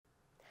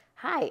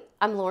Hi,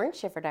 I'm Lauren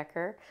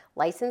Schifferdecker,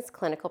 licensed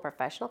clinical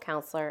professional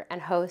counselor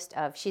and host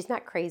of She's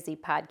Not Crazy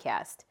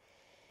podcast.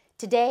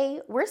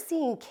 Today, we're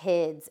seeing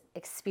kids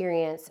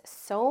experience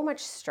so much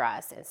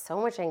stress and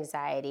so much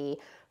anxiety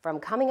from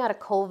coming out of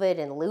COVID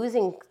and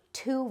losing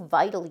 2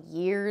 vital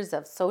years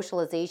of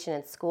socialization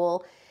in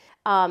school.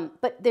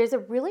 But there's a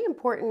really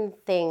important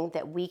thing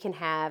that we can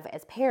have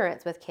as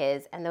parents with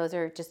kids, and those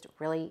are just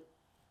really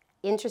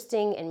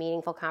interesting and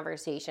meaningful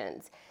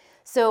conversations.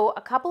 So,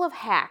 a couple of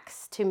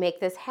hacks to make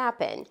this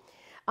happen.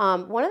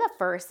 One of the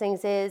first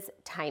things is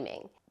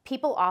timing.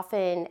 People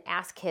often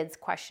ask kids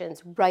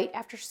questions right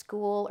after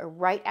school or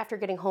right after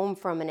getting home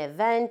from an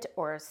event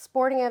or a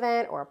sporting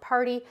event or a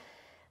party.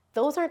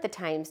 Those aren't the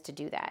times to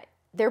do that.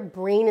 Their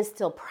brain is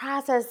still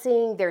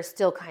processing, they're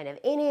still kind of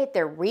in it,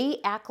 they're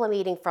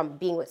reacclimating from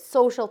being with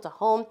social to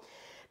home.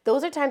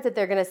 Those are times that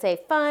they're gonna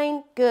say,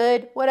 fine,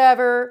 good,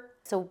 whatever.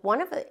 So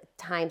one of the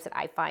times that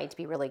I find to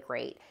be really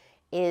great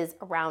is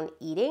around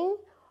eating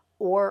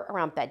or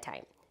around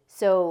bedtime.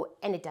 So,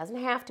 and it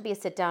doesn't have to be a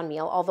sit down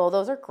meal, although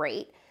those are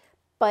great.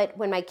 But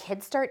when my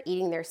kids start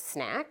eating their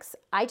snacks,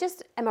 I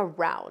just am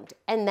around.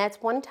 And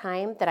that's one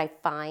time that I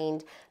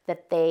find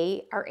that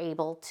they are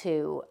able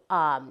to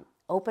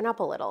open up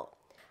a little.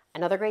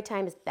 Another great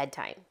time is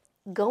bedtime.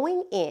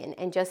 Going in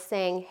and just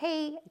saying,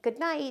 hey, good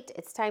night,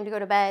 it's time to go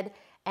to bed.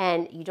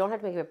 And you don't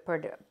have to make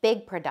a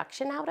big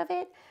production out of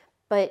it,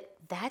 but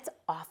that's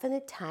often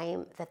the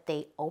time that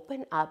they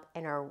open up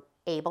and are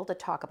able to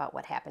talk about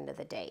what happened to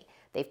the day.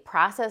 They've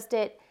processed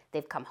it,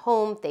 they've come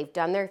home, they've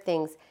done their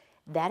things.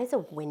 That is a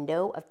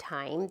window of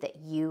time that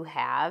you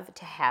have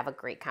to have a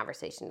great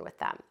conversation with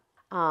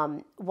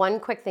them. One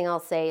quick thing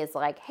I'll say is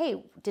like,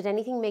 hey, did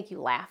anything make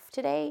you laugh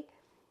today?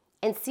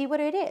 And see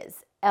what it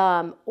is.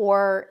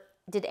 Or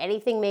did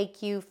anything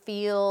make you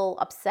feel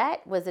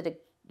upset?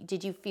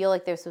 Did you feel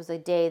like this was a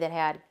day that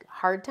had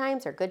hard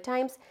times or good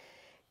times?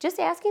 Just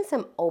asking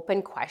some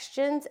open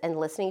questions and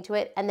listening to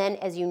it. And then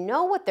as you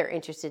know what they're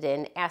interested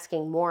in,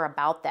 asking more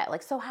about that.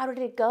 Like, so how did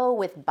it go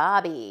with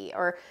Bobby?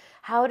 Or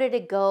how did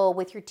it go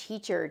with your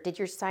teacher? Did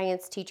your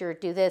science teacher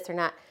do this or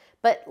not?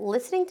 But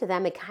listening to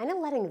them and kind of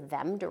letting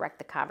them direct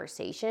the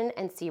conversation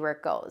and see where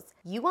it goes.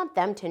 You want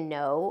them to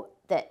know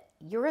that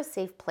you're a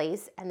safe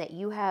place and that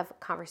you have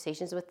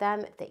conversations with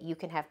them, that you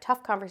can have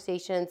tough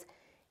conversations,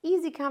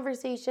 easy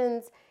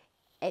conversations,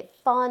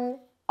 fun,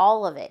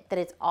 all of it, that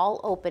it's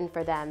all open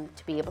for them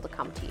to be able to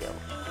come to you.